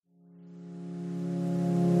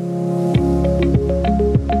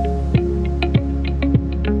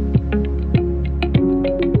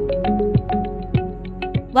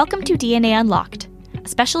Welcome to DNA Unlocked, a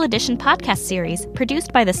special edition podcast series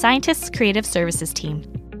produced by the Scientists Creative Services team.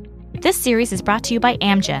 This series is brought to you by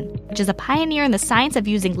Amgen, which is a pioneer in the science of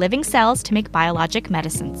using living cells to make biologic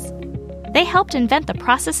medicines. They helped invent the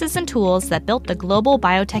processes and tools that built the global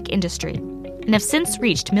biotech industry, and have since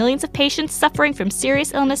reached millions of patients suffering from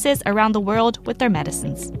serious illnesses around the world with their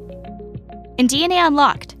medicines. In DNA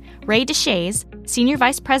Unlocked, Ray Deshaies, Senior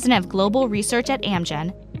Vice President of Global Research at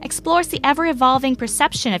Amgen, explores the ever-evolving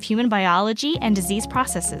perception of human biology and disease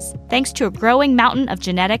processes, thanks to a growing mountain of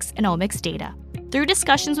genetics and omics data. Through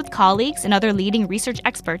discussions with colleagues and other leading research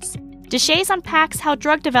experts, Deshaies unpacks how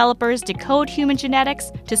drug developers decode human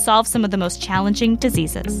genetics to solve some of the most challenging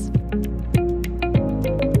diseases.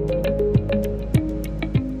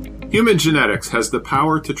 Human genetics has the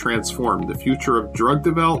power to transform the future of drug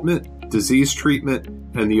development, disease treatment,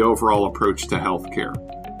 and the overall approach to healthcare.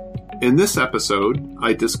 In this episode,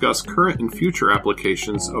 I discuss current and future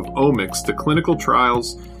applications of omics to clinical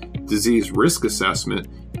trials, disease risk assessment,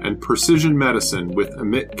 and precision medicine with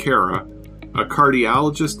Amit Khera, a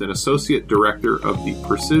cardiologist and associate director of the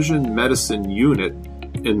Precision Medicine Unit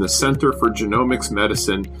in the Center for Genomics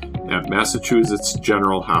Medicine at Massachusetts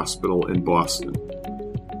General Hospital in Boston.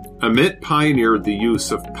 Amit pioneered the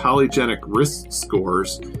use of polygenic risk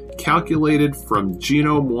scores calculated from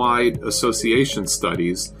genome-wide association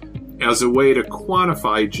studies as a way to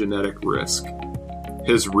quantify genetic risk.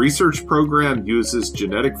 His research program uses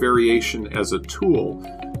genetic variation as a tool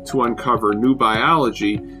to uncover new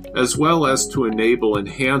biology, as well as to enable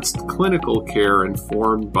enhanced clinical care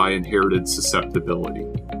informed by inherited susceptibility.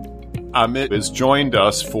 Amit has joined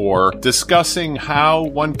us for discussing how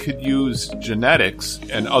one could use genetics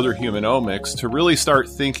and other human omics to really start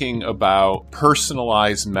thinking about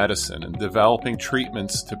personalized medicine and developing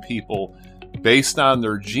treatments to people based on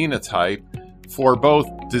their genotype for both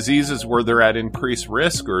diseases where they're at increased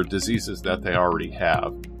risk or diseases that they already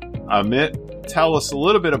have. Amit, tell us a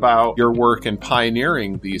little bit about your work in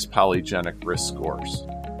pioneering these polygenic risk scores.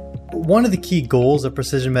 One of the key goals of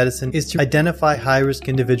precision medicine is to identify high-risk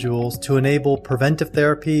individuals to enable preventive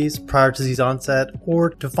therapies prior to disease onset, or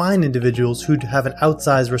to find individuals who have an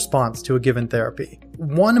outsized response to a given therapy.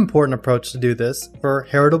 One important approach to do this for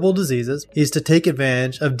heritable diseases is to take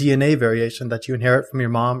advantage of DNA variation that you inherit from your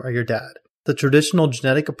mom or your dad. The traditional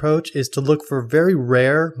genetic approach is to look for very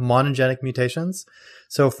rare monogenic mutations.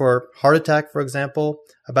 So for heart attack, for example,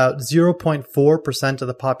 about 0.4% of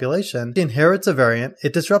the population inherits a variant.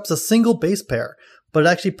 It disrupts a single base pair, but it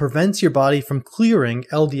actually prevents your body from clearing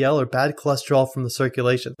LDL or bad cholesterol from the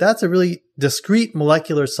circulation. That's a really discrete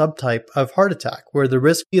molecular subtype of heart attack, where the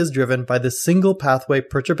risk is driven by this single pathway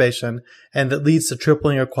perturbation, and that leads to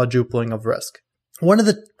tripling or quadrupling of risk. One of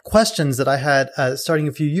the questions that I had starting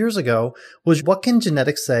a few years ago was, what can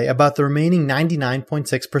genetics say about the remaining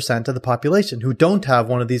 99.6% of the population who don't have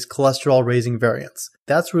one of these cholesterol-raising variants?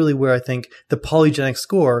 That's really where I think the polygenic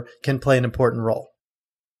score can play an important role.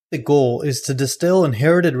 The goal is to distill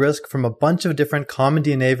inherited risk from a bunch of different common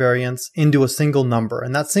DNA variants into a single number,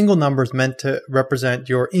 and that single number is meant to represent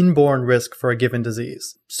your inborn risk for a given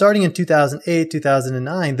disease. Starting in 2008,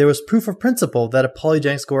 2009, there was proof of principle that a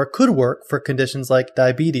polygenic score could work for conditions like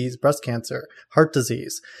diabetes, breast cancer, heart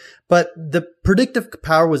disease, but the predictive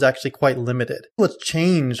power was actually quite limited. What's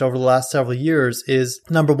changed over the last several years is,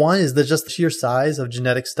 number one, is just the sheer size of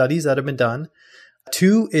genetic studies that have been done.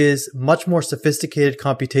 Two is much more sophisticated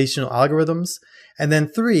computational algorithms. And then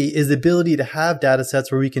three is the ability to have data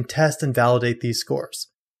sets where we can test and validate these scores.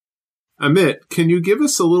 Amit, can you give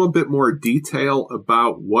us a little bit more detail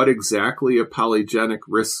about what exactly a polygenic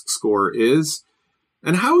risk score is?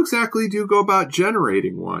 And how exactly do you go about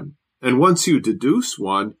generating one? And once you deduce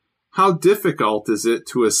one, how difficult is it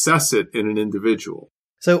to assess it in an individual?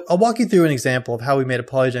 So I'll walk you through an example of how we made a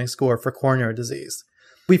polygenic score for coronary disease.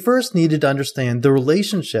 We first needed to understand the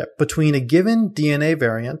relationship between a given DNA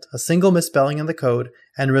variant, a single misspelling in the code,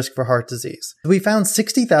 and risk for heart disease. We found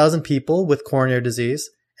 60,000 people with coronary disease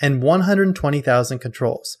and 120,000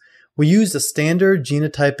 controls. We used a standard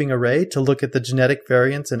genotyping array to look at the genetic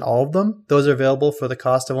variants in all of them. Those are available for the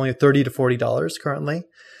cost of only $30 to $40 currently.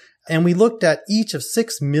 And we looked at each of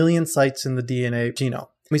 6 million sites in the DNA genome.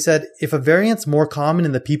 We said, if a variant's more common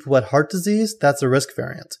in the people who had heart disease, that's a risk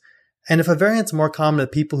variant. And if a variant's more common in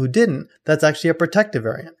people who didn't, that's actually a protective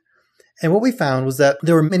variant. And what we found was that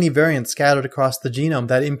there were many variants scattered across the genome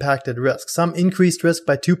that impacted risk. Some increased risk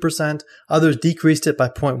by 2%, others decreased it by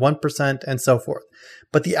 0.1%, and so forth.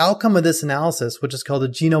 But the outcome of this analysis, which is called a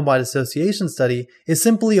genome-wide association study, is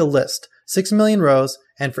simply a list, 6 million rows,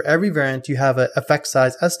 and for every variant you have an effect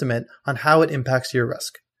size estimate on how it impacts your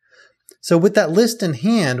risk. So with that list in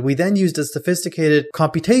hand, we then used a sophisticated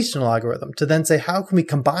computational algorithm to then say, how can we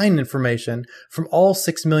combine information from all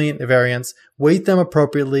 6 million variants, weight them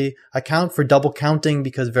appropriately, account for double counting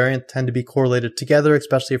because variants tend to be correlated together,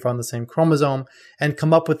 especially if on the same chromosome, and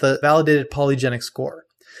come up with a validated polygenic score.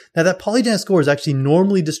 Now, that polygenic score is actually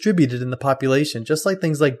normally distributed in the population, just like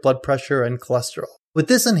things like blood pressure and cholesterol. With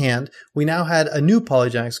this in hand, we now had a new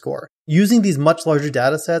polygenic score. Using these much larger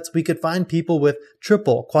data sets, we could find people with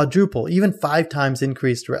triple, quadruple, even 5 times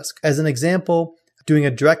increased risk. As an example, doing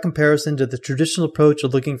a direct comparison to the traditional approach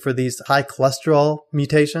of looking for these high cholesterol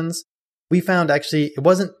mutations, we found actually it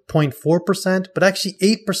wasn't 0.4%, but actually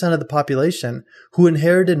 8% of the population who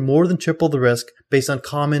inherited more than triple the risk based on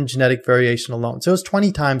common genetic variation alone. So it was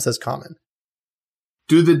 20 times as common.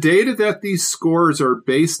 Do the data that these scores are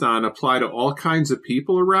based on apply to all kinds of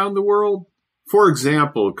people around the world? For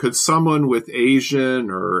example, could someone with Asian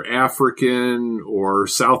or African or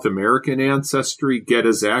South American ancestry get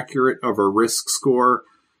as accurate of a risk score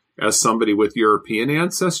as somebody with European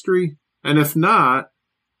ancestry? And if not,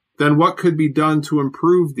 then what could be done to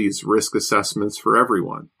improve these risk assessments for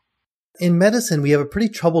everyone? In medicine, we have a pretty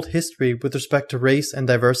troubled history with respect to race and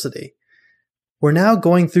diversity. We're now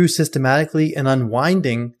going through systematically and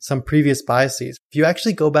unwinding some previous biases. If you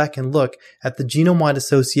actually go back and look at the genome-wide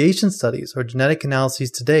association studies or genetic analyses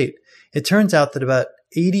to date, it turns out that about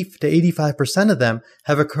 80 to 85% of them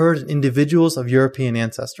have occurred in individuals of European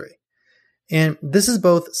ancestry. And this is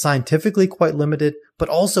both scientifically quite limited, but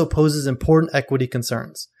also poses important equity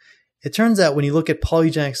concerns. It turns out when you look at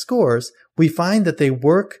polygenic scores, we find that they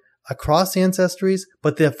work across ancestries,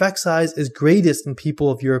 but the effect size is greatest in people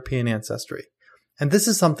of European ancestry. And this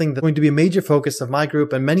is something that's going to be a major focus of my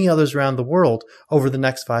group and many others around the world over the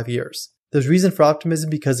next 5 years. There's reason for optimism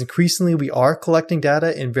because increasingly we are collecting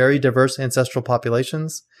data in very diverse ancestral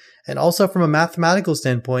populations. And also from a mathematical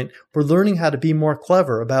standpoint, we're learning how to be more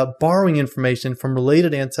clever about borrowing information from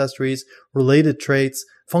related ancestries, related traits,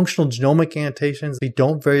 functional genomic annotations. They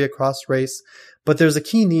don't vary across race, but there's a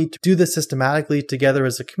key need to do this systematically together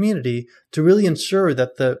as a community to really ensure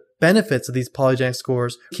that the benefits of these polygenic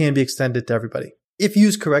scores can be extended to everybody. If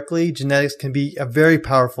used correctly, genetics can be a very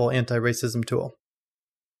powerful anti-racism tool.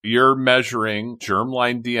 You're measuring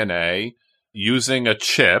germline DNA using a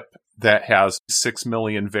chip that has 6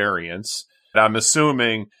 million variants. I'm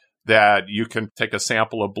assuming that you can take a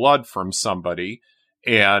sample of blood from somebody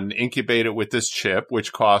and incubate it with this chip,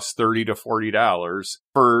 which costs $30 to $40.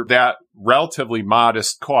 For that relatively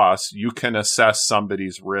modest cost, you can assess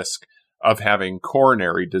somebody's risk of having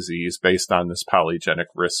coronary disease based on this polygenic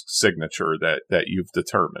risk signature that you've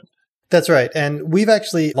determined. That's right. And we've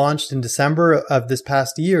actually launched in December of this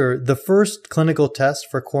past year the first clinical test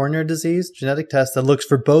for coronary disease, genetic test that looks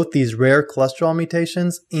for both these rare cholesterol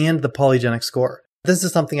mutations and the polygenic score. This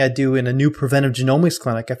is something I do in a new preventive genomics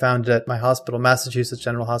clinic I founded at my hospital, Massachusetts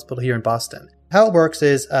General Hospital here in Boston. How it works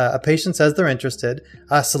is a patient says they're interested,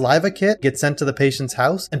 a saliva kit gets sent to the patient's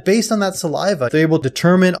house, and based on that saliva, they're able to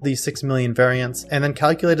determine these 6 million variants and then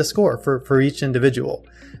calculate a score for each individual.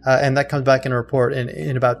 And that comes back in a report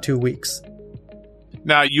in about 2 weeks.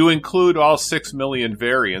 Now, you include all 6 million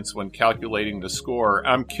variants when calculating the score.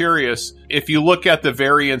 I'm curious, if you look at the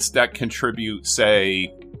variants that contribute,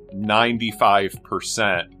 say,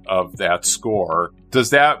 95% of that score, does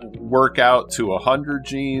that work out to 100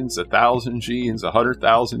 genes, 1,000 genes,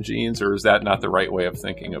 100,000 genes, or is that not the right way of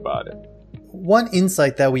thinking about it? One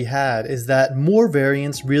insight that we had is that more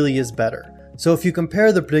variants really is better. So if you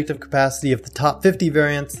compare the predictive capacity of the top 50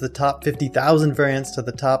 variants, the top 50,000 variants to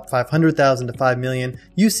the top 500,000 to 5 million,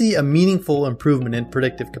 you see a meaningful improvement in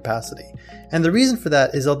predictive capacity. And the reason for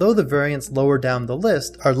that is although the variants lower down the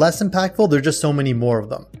list are less impactful, there are just so many more of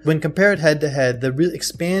them. When compared head to head, the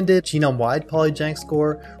expanded genome-wide polygenic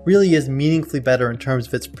score really is meaningfully better in terms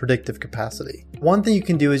of its predictive capacity. One thing you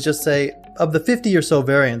can do is just say, of the 50 or so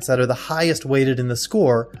variants that are the highest weighted in the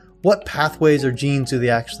score, what pathways or genes do they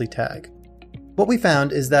actually tag? What we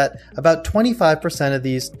found is that about 25% of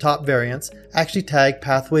these top variants actually tag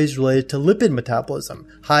pathways related to lipid metabolism,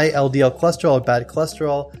 high LDL cholesterol or bad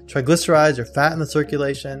cholesterol, triglycerides or fat in the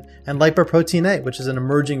circulation, and lipoprotein A, which is an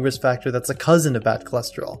emerging risk factor that's a cousin of bad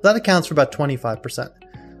cholesterol. That accounts for about 25%.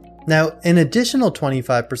 Now, an additional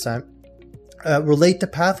 25% relate to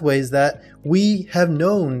pathways that we have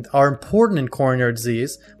known are important in coronary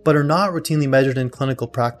disease, but are not routinely measured in clinical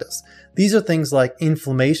practice. These are things like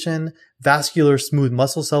inflammation, vascular smooth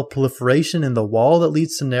muscle cell proliferation in the wall that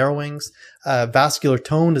leads to narrowings, vascular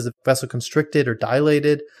tone, is the vessel constricted or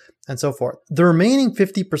dilated, and so forth. The remaining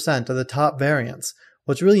 50% of the top variants,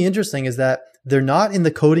 what's really interesting is that they're not in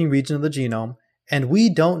the coding region of the genome, and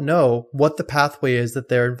we don't know what the pathway is that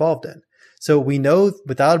they're involved in. So we know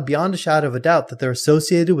beyond a shadow of a doubt that they're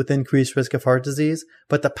associated with increased risk of heart disease,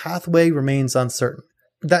 but the pathway remains uncertain.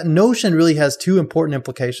 That notion really has two important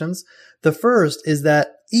implications. The first is that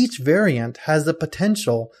each variant has the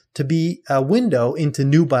potential to be a window into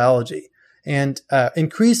new biology. And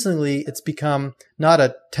increasingly, it's become not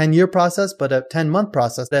a 10-year process, but a 10-month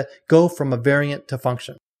process that go from a variant to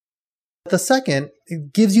function. The second,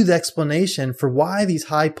 it gives you the explanation for why these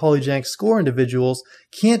high polygenic score individuals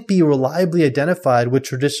can't be reliably identified with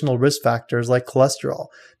traditional risk factors like cholesterol,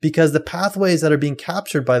 because the pathways that are being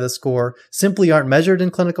captured by the score simply aren't measured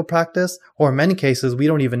in clinical practice, or in many cases, we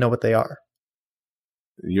don't even know what they are.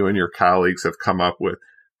 You and your colleagues have come up with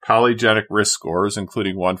polygenic risk scores,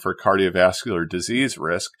 including one for cardiovascular disease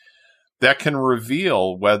risk, that can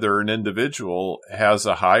reveal whether an individual has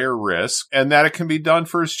a higher risk, and that it can be done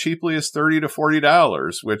for as cheaply as $30 to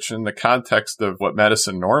 $40, which in the context of what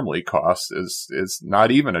medicine normally costs is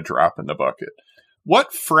not even a drop in the bucket.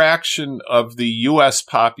 What fraction of the U.S.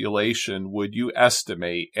 population would you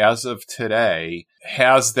estimate as of today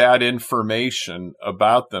has that information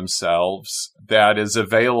about themselves that is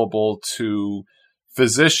available to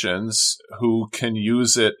physicians who can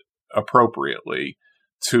use it appropriately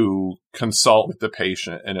to consult with the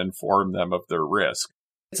patient and inform them of their risk?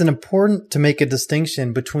 It's important to make a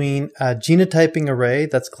distinction between a genotyping array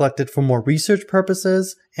that's collected for more research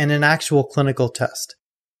purposes and an actual clinical test.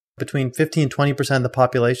 Between 15 and 20% of the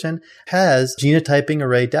population has genotyping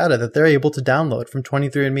array data that they're able to download from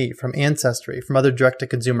 23andMe, from Ancestry, from other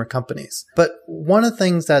direct-to-consumer companies. But one of the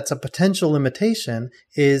things that's a potential limitation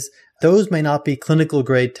is those may not be clinical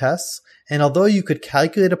grade tests. And although you could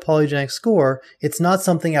calculate a polygenic score, it's not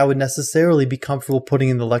something I would necessarily be comfortable putting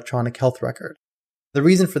in the electronic health record. The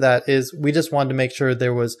reason for that is we just wanted to make sure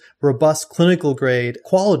there was robust clinical grade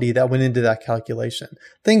quality that went into that calculation.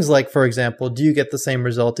 Things like, for example, do you get the same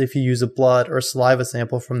result if you use a blood or saliva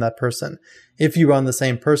sample from that person? If you run the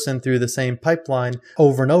same person through the same pipeline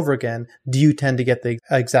over and over again, do you tend to get the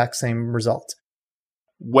exact same result?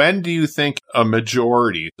 When do you think a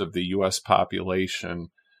majority of the U.S. population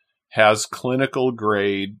has clinical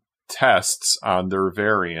grade tests on their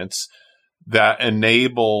variants that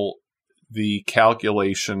enable the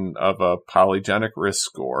calculation of a polygenic risk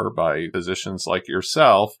score by physicians like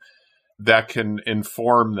yourself that can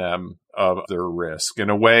inform them of their risk in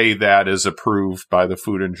a way that is approved by the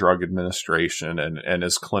Food and Drug Administration and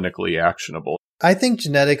is clinically actionable? I think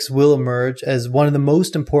genetics will emerge as one of the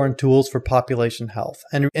most important tools for population health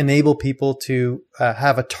and enable people to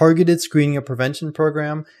have a targeted screening or prevention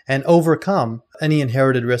program and overcome any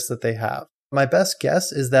inherited risks that they have. My best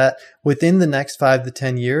guess is that within the next 5 to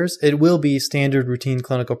 10 years, it will be standard routine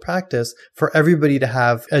clinical practice for everybody to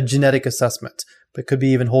have a genetic assessment. It could be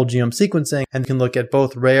even whole genome sequencing and can look at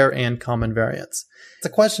both rare and common variants. The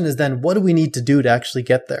question is then, what do we need to do to actually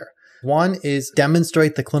get there? One is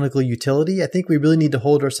demonstrate the clinical utility. I think we really need to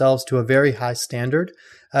hold ourselves to a very high standard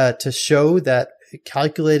to show that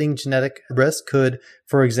calculating genetic risk could,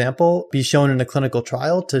 for example, be shown in a clinical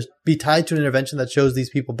trial to be tied to an intervention that shows these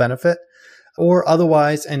people benefit, or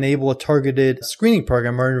otherwise enable a targeted screening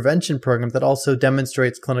program or intervention program that also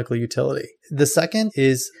demonstrates clinical utility. The second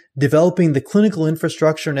is developing the clinical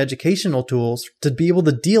infrastructure and educational tools to be able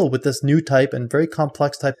to deal with this new type and very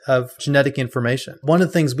complex type of genetic information. One of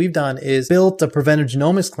the things we've done is built a preventive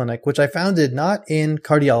genomics clinic, which I founded not in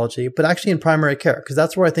cardiology, but actually in primary care, because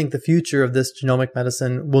that's where I think the future of this genomic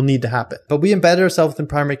medicine will need to happen. But we embedded ourselves in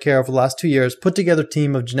primary care over the last 2 years, put together a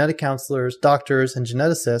team of genetic counselors, doctors, and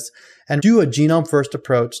geneticists, and do a genome-first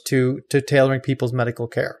approach to tailoring people's medical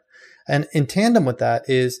care. And in tandem with that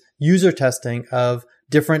is user testing of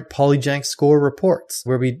different polygenic score reports,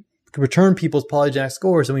 where we return people's polygenic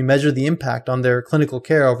scores and we measure the impact on their clinical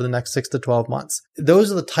care over the next 6 to 12 months.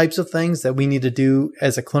 Those are the types of things that we need to do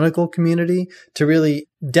as a clinical community to really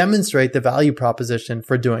demonstrate the value proposition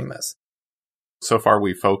for doing this. So far,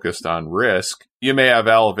 we focused on risk. You may have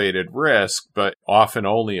elevated risk, but often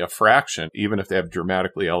only a fraction, even if they have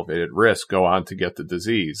dramatically elevated risk, go on to get the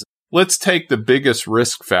disease. Let's take the biggest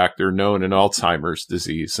risk factor known in Alzheimer's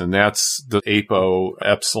disease, and that's the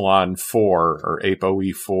ApoE4 or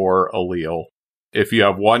ApoE4 allele. If you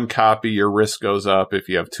have one copy, your risk goes up. If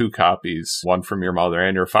you have 2 copies, one from your mother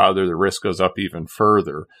and your father, the risk goes up even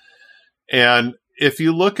further. And if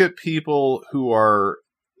you look at people who are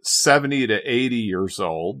 70 to 80 years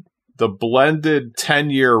old, the blended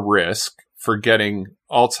 10-year risk for getting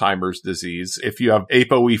Alzheimer's disease, if you have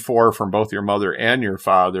ApoE4 from both your mother and your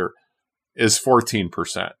father, is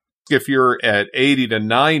 14%. If you're at 80 to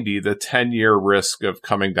 90, the 10-year risk of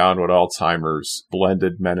coming down with Alzheimer's,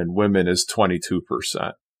 blended men and women, is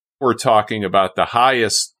 22%. We're talking about the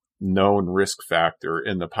highest known risk factor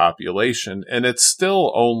in the population, and it's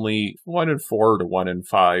still only 1 in 4 to 1 in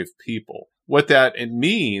 5 people. What that it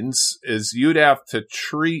means is you'd have to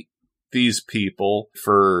treat these people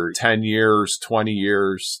for 10 years, 20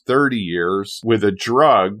 years, 30 years with a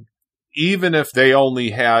drug, even if they only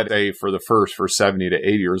had for 70 to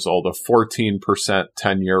 80 years old, a 14%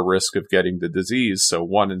 10-year risk of getting the disease, so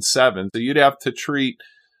 1 in 7. So you'd have to treat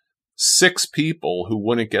 6 people who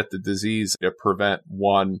wouldn't get the disease to prevent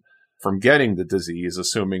one from getting the disease,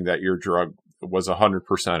 assuming that your drug was 100%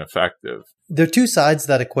 effective. There are two sides to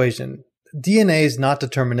that equation. DNA is not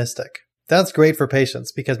deterministic. That's great for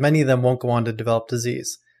patients because many of them won't go on to develop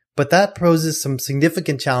disease. But that poses some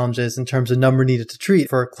significant challenges in terms of number needed to treat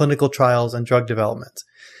for clinical trials and drug development.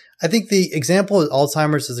 I think the example of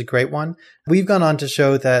Alzheimer's is a great one. We've gone on to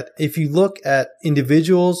show that if you look at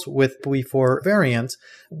individuals with POE4 variants,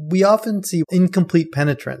 we often see incomplete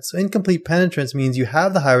penetrance. So incomplete penetrance means you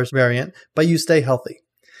have the high-risk variant, but you stay healthy.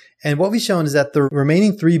 And what we've shown is that the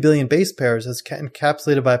remaining 3 billion base pairs, as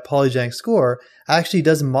encapsulated by a polygenic score, actually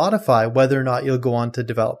does modify whether or not you'll go on to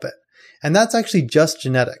develop it. And that's actually just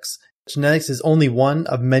genetics. Genetics is only one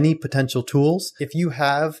of many potential tools. If you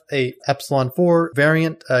have a epsilon 4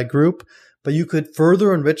 variant group, but you could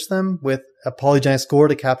further enrich them with a polygenic score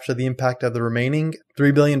to capture the impact of the remaining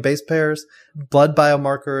 3 billion base pairs, blood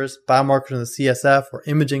biomarkers in the CSF, or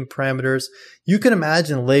imaging parameters, you can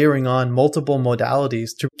imagine layering on multiple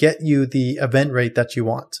modalities to get you the event rate that you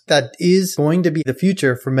want. That is going to be the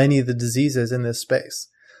future for many of the diseases in this space.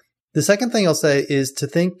 The second thing I'll say is to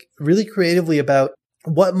think really creatively about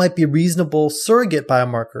what might be reasonable surrogate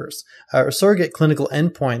biomarkers or surrogate clinical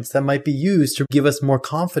endpoints that might be used to give us more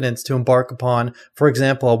confidence to embark upon, for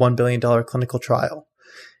example, a $1 billion clinical trial.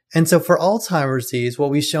 And so for Alzheimer's disease, what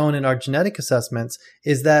we've shown in our genetic assessments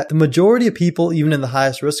is that the majority of people, even in the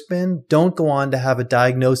highest risk bin, don't go on to have a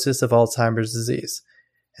diagnosis of Alzheimer's disease.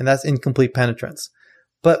 And that's incomplete penetrance.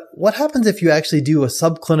 But what happens if you actually do a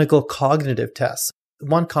subclinical cognitive test?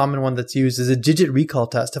 One common one that's used is a digit recall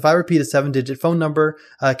test. If I repeat a 7-digit phone number,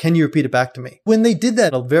 can you repeat it back to me? When they did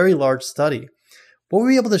that in a very large study, what we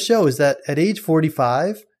were able to show is that at age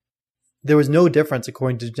 45, there was no difference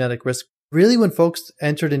according to genetic risk. Really, when folks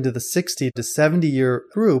entered into the 60 to 70-year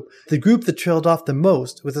group, the group that trailed off the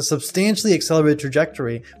most with a substantially accelerated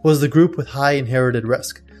trajectory was the group with high inherited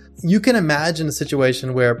risk. You can imagine a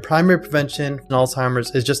situation where primary prevention in Alzheimer's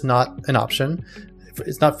is just not an option.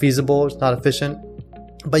 It's not feasible, it's not efficient.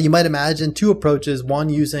 But you might imagine two approaches, one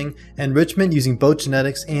using enrichment, using both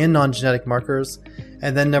genetics and non-genetic markers.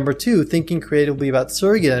 And then number two, thinking creatively about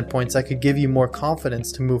surrogate endpoints that could give you more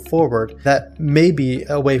confidence to move forward. That may be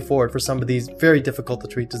a way forward for some of these very difficult to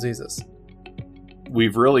treat diseases.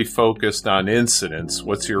 We've really focused on incidence.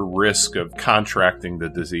 What's your risk of contracting the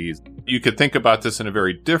disease? You could think about this in a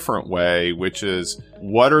very different way, which is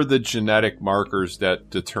what are the genetic markers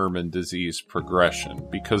that determine disease progression?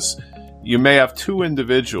 Because you may have two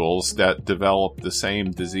individuals that develop the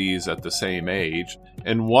same disease at the same age,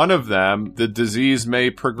 and one of them, the disease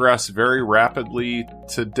may progress very rapidly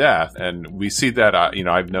to death. And we see that,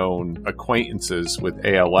 I've known acquaintances with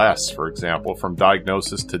ALS, for example, from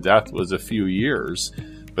diagnosis to death was a few years.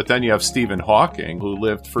 But then you have Stephen Hawking, who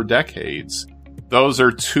lived for decades. Those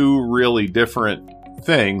are two really different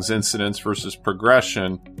things, incidence versus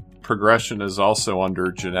progression. Progression is also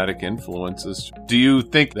under genetic influences. Do you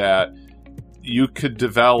think that you could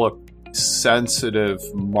develop sensitive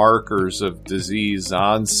markers of disease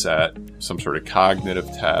onset, some sort of cognitive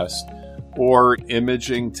test, or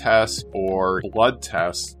imaging test, or blood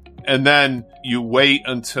test, and then you wait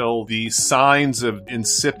until the signs of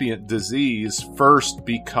incipient disease first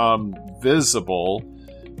become visible,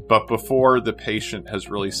 but before the patient has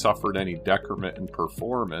really suffered any decrement in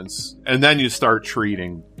performance, and then you start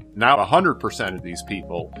treating. Now 100% of these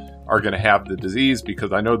people are going to have the disease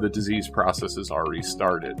because I know the disease process has already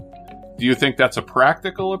started. Do you think that's a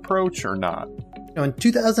practical approach or not? In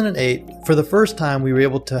 2008, for the first time, we were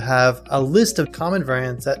able to have a list of common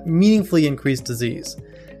variants that meaningfully increased disease.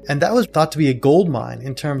 And that was thought to be a gold mine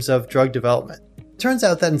in terms of drug development. It turns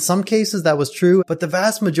out that in some cases that was true, but the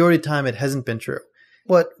vast majority of the time it hasn't been true.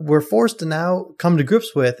 What we're forced to now come to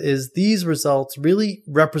grips with is these results really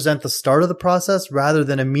represent the start of the process rather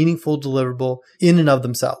than a meaningful deliverable in and of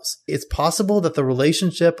themselves. It's possible that the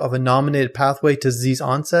relationship of a nominated pathway to disease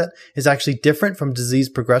onset is actually different from disease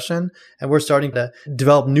progression, and we're starting to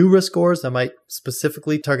develop new risk scores that might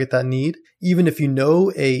specifically target that need. Even if you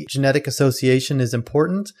know a genetic association is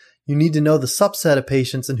important, you need to know the subset of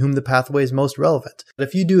patients in whom the pathway is most relevant. But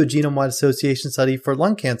if you do a genome-wide association study for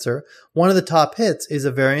lung cancer, one of the top hits is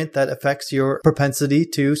a variant that affects your propensity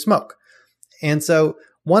to smoke. And so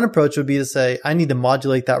One approach would be to say, I need to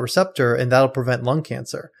modulate that receptor and that'll prevent lung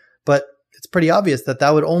cancer. But it's pretty obvious that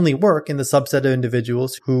that would only work in the subset of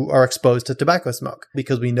individuals who are exposed to tobacco smoke,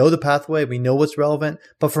 because we know the pathway, we know what's relevant.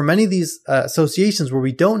 But for many of these associations where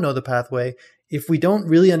we don't know the pathway, if we don't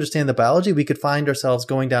really understand the biology, we could find ourselves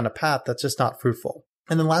going down a path that's just not fruitful.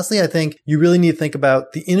 And then lastly, I think you really need to think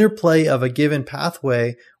about the interplay of a given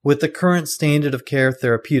pathway with the current standard of care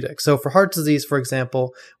therapeutic. So for heart disease, for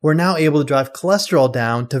example, we're now able to drive cholesterol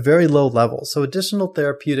down to very low levels. So additional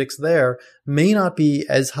therapeutics there may not be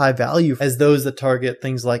as high value as those that target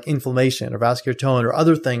things like inflammation or vascular tone or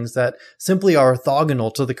other things that simply are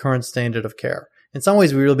orthogonal to the current standard of care. In some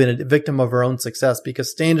ways, we've really been a victim of our own success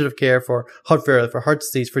because standard of care for heart failure, for heart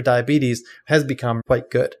disease, for diabetes has become quite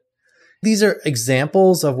good. These are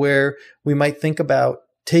examples of where we might think about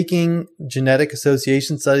taking genetic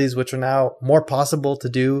association studies, which are now more possible to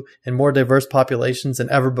do in more diverse populations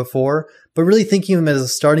than ever before, but really thinking of them as a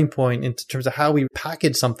starting point in terms of how we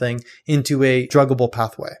package something into a druggable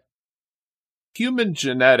pathway. Human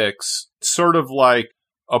genetics, sort of like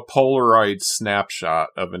a Polaroid snapshot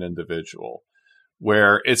of an individual,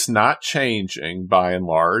 where it's not changing by and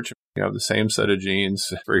large. You have the same set of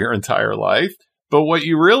genes for your entire life. But what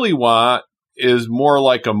you really want is more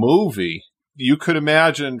like a movie. You could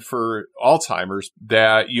imagine for Alzheimer's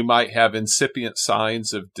that you might have incipient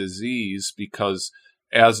signs of disease because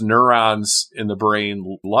as neurons in the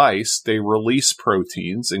brain lyse, they release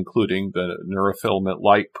proteins, including the neurofilament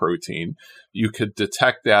light protein. You could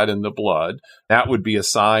detect that in the blood. That would be a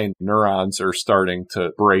sign neurons are starting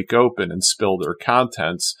to break open and spill their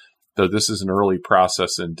contents. So this is an early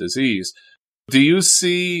process in disease. Do you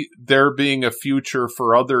see there being a future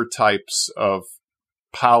for other types of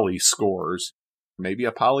poly scores, maybe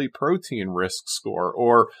a polyprotein risk score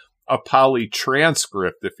or a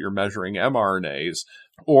polytranscript if you're measuring mRNAs,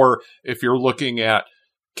 or if you're looking at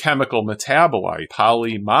chemical metabolite,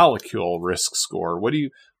 polymolecule risk score? What do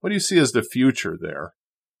you see as the future there?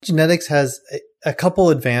 Genetics has a couple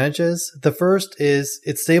advantages. The first is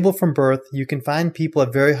it's stable from birth. You can find people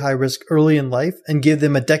at very high risk early in life and give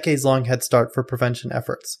them a decades-long head start for prevention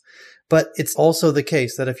efforts. But it's also the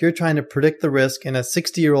case that if you're trying to predict the risk in a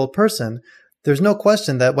 60-year-old person, there's no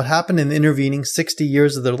question that what happened in the intervening 60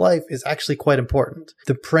 years of their life is actually quite important.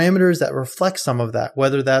 The parameters that reflect some of that,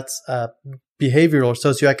 whether that's behavioral or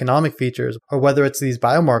socioeconomic features, or whether it's these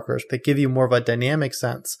biomarkers that give you more of a dynamic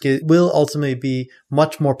sense, it will ultimately be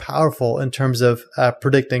much more powerful in terms of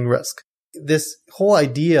predicting risk. This whole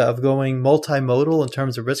idea of going multimodal in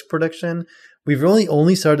terms of risk prediction, we've really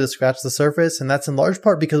only started to scratch the surface, and that's in large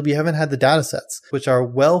part because we haven't had the data sets, which are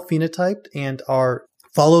well phenotyped and are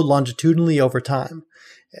followed longitudinally over time,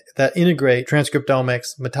 that integrate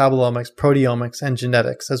transcriptomics, metabolomics, proteomics, and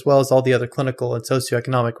genetics, as well as all the other clinical and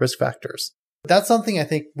socioeconomic risk factors. That's something I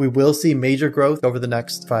think we will see major growth over the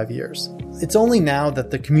next 5 years. It's only now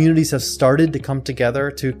that the communities have started to come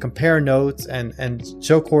together to compare notes and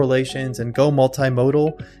show correlations and go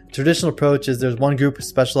multimodal. Traditional approach is there's one group who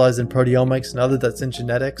specializes in proteomics, another that's in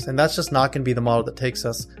genetics, and that's just not going to be the model that takes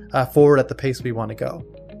us forward at the pace we want to go.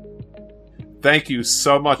 Thank you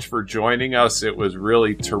so much for joining us. It was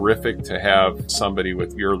really terrific to have somebody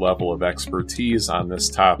with your level of expertise on this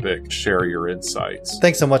topic share your insights.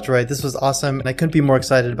 Thanks so much, Roy. This was awesome. And I couldn't be more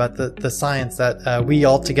excited about the science that we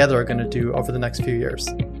all together are going to do over the next few years.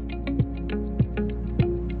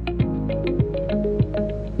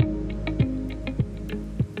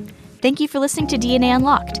 Thank you for listening to DNA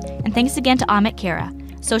Unlocked. And thanks again to Amit Khera,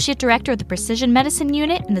 Associate Director of the Precision Medicine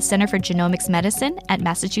Unit in the Center for Genomics Medicine at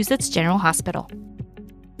Massachusetts General Hospital.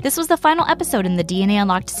 This was the final episode in the DNA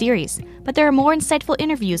Unlocked series, but there are more insightful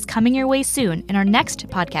interviews coming your way soon in our next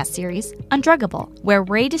podcast series, Undruggable, where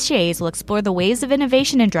Ray Deshaies will explore the ways of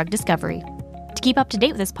innovation in drug discovery. To keep up to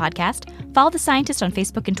date with this podcast, follow The Scientist on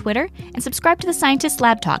Facebook and Twitter, and subscribe to The Scientist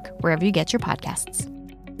Lab Talk wherever you get your podcasts.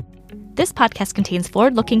 This podcast contains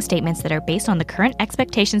forward-looking statements that are based on the current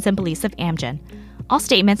expectations and beliefs of Amgen. All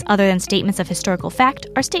statements other than statements of historical fact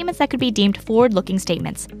are statements that could be deemed forward-looking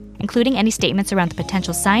statements, including any statements around the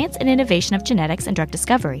potential science and innovation of genetics and drug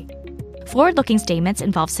discovery. Forward-looking statements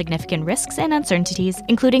involve significant risks and uncertainties,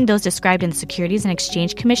 including those described in the Securities and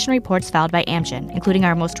Exchange Commission reports filed by Amgen, including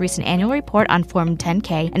our most recent annual report on Form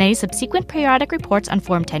 10-K and any subsequent periodic reports on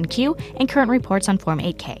Form 10-Q and current reports on Form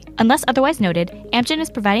 8-K. Unless otherwise noted, Amgen is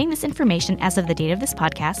providing this information as of the date of this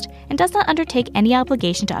podcast and does not undertake any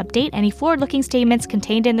obligation to update any forward-looking statements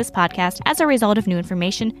contained in this podcast as a result of new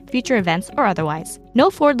information, future events, or otherwise. No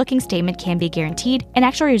forward-looking statement can be guaranteed, and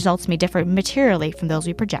actual results may differ materially from those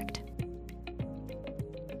we project.